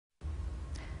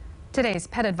Today's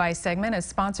Pet Advice segment is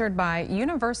sponsored by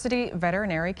University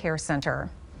Veterinary Care Center.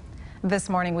 This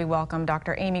morning we welcome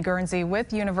Dr. Amy Guernsey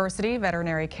with University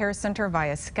Veterinary Care Center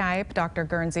via Skype. Dr.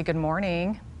 Guernsey, good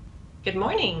morning. Good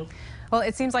morning. Well,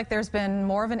 it seems like there's been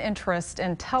more of an interest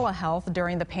in telehealth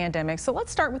during the pandemic. So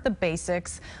let's start with the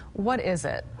basics. What is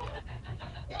it?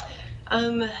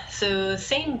 So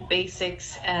same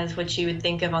basics as what you would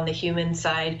think of on the human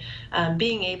side,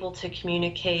 being able to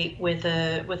communicate with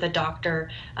a doctor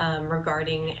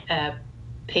regarding a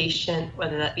patient,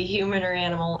 whether that be human or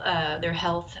animal, their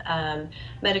health,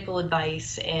 medical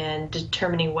advice, and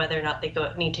determining whether or not they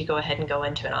need to go ahead and go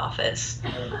into an office.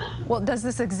 Well, does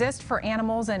this exist for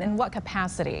animals, and in what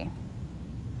capacity?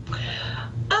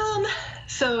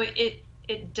 So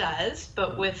it does,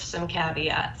 but with some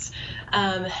caveats.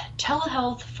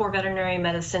 Telehealth for veterinary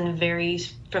medicine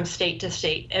varies from state to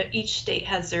state. Each state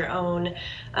has their own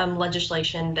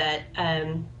legislation that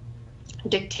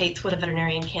dictates what a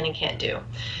veterinarian can and can't do.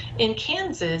 In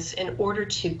Kansas, in order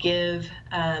to give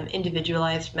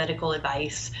individualized medical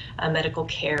advice, medical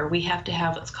care, we have to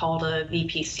have what's called a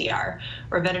VPCR,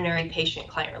 or veterinary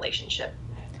patient-client relationship.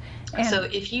 And so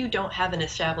if you don't have an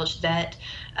established vet,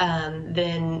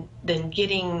 then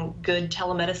getting good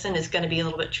telemedicine is going to be a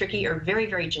little bit tricky or very,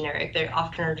 very generic. They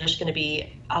often are just going to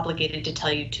be obligated to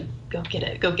tell you to go get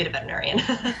a veterinarian.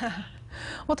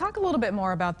 Well, talk a little bit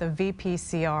more about the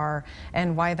VPCR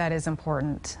and why that is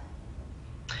important.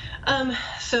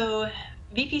 So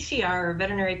VPCR,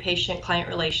 veterinary patient-client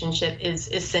relationship, is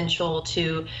essential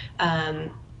to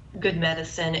good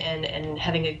medicine and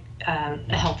having a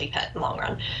healthy pet in the long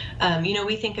run.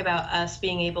 We think about us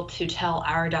being able to tell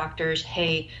our doctors,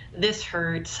 hey, this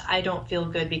hurts, I don't feel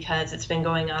good because it's been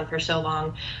going on for so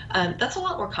long. That's a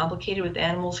lot more complicated with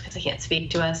animals because they can't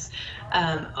speak to us.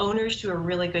 Owners do a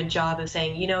really good job of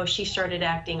saying, she started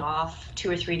acting off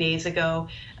 2 or 3 days ago,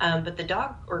 but the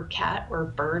dog or cat or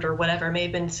bird or whatever may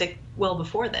have been sick well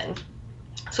before then.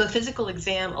 So a physical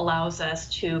exam allows us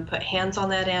to put hands on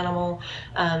that animal,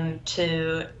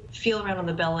 to feel around on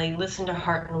the belly, listen to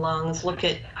heart and lungs, look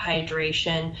at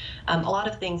hydration, a lot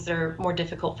of things that are more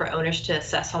difficult for owners to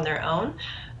assess on their own.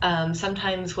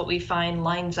 Sometimes what we find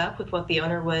lines up with what the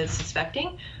owner was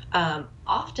suspecting.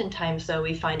 Oftentimes, though,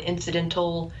 we find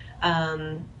incidental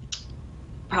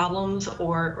problems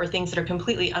or things that are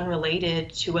completely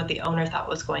unrelated to what the owner thought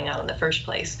was going on in the first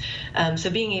place. So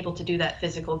being able to do that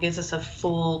physical gives us a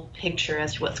full picture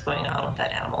as to what's going on with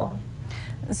that animal.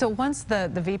 So once the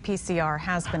VPCR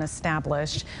has been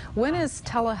established, when is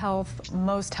telehealth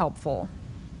most helpful?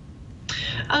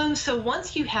 So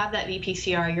once you have that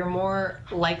VPCR, you're more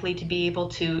likely to be able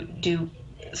to do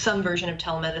some version of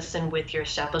telemedicine with your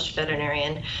established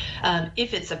veterinarian.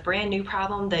 If it's a brand new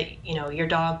problem that your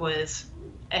dog was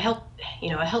a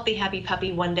healthy, happy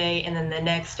puppy one day, and then the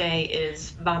next day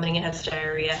is vomiting and has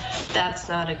diarrhea, that's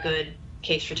not a good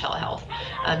case for telehealth.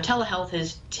 Telehealth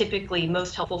is typically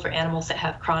most helpful for animals that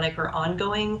have chronic or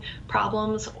ongoing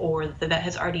problems, or the vet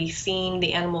has already seen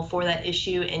the animal for that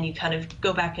issue, and you kind of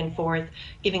go back and forth,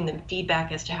 giving them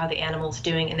feedback as to how the animal's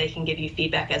doing, and they can give you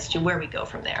feedback as to where we go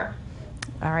from there.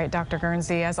 All right, Dr.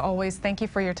 Guernsey, as always, thank you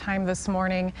for your time this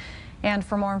morning. And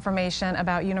for more information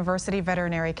about University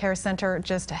Veterinary Care Center,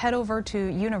 just head over to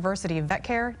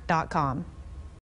universityvetcare.com.